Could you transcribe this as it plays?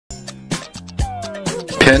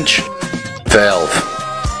Pinch valve.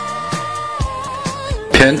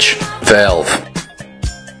 Pinch valve.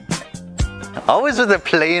 Always with the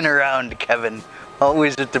playing around, Kevin.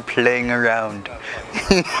 Always with the playing around.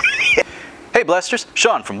 Hey blasters,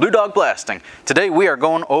 Shawn from Blue Dog Blasting. Today we are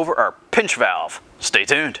going over our pinch valve. Stay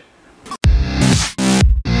tuned.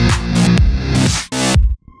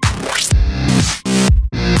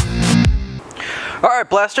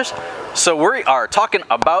 Alright blasters, so we are talking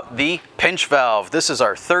about the pinch valve. This is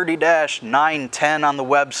our 30-910 on the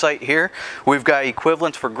website here. We've got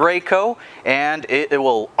equivalents for Graco, and it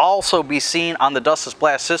will also be seen on the Dustless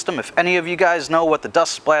Blast system. If any of you guys know what the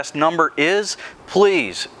Dustless Blast number is,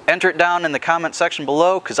 please enter it down in the comment section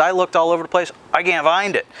below, because I looked all over the place. I can't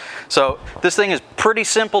find it. So this thing is pretty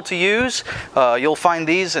simple to use. You'll find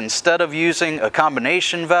these instead of using a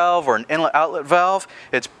combination valve or an inlet outlet valve.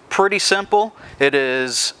 It's pretty simple. It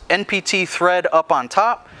is NPT thread up on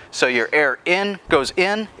top, so your air in goes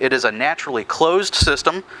in. It is a naturally closed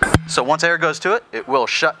system, so once air goes to it, it will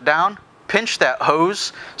shut down. Pinch that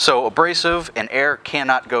hose so abrasive and air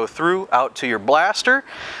cannot go through out to your blaster,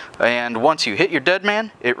 and once you hit your dead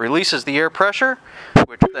man, it releases the air pressure,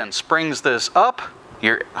 which then springs this up.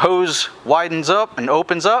 Your hose widens up and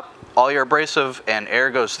opens up, all your abrasive and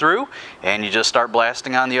air goes through, and you just start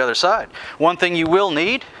blasting on the other side. One thing you will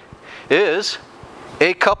need is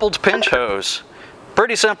a coupled pinch hose.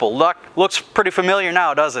 Pretty simple. Looks pretty familiar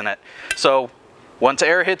now, doesn't it? So once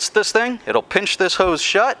air hits this thing, it'll pinch this hose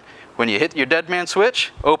shut. When you hit your dead man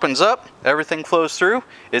switch, opens up, everything flows through.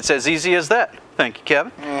 It's as easy as that. Thank you,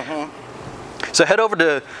 Kevin. So head over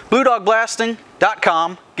to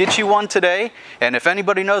bluedogblasting.com, get you one today, and if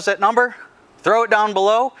anybody knows that number, throw it down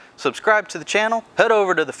below, subscribe to the channel, head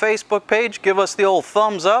over to the Facebook page, give us the old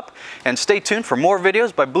thumbs up, and stay tuned for more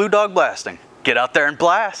videos by Blue Dog Blasting. Get out there and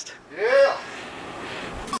blast! Yeah!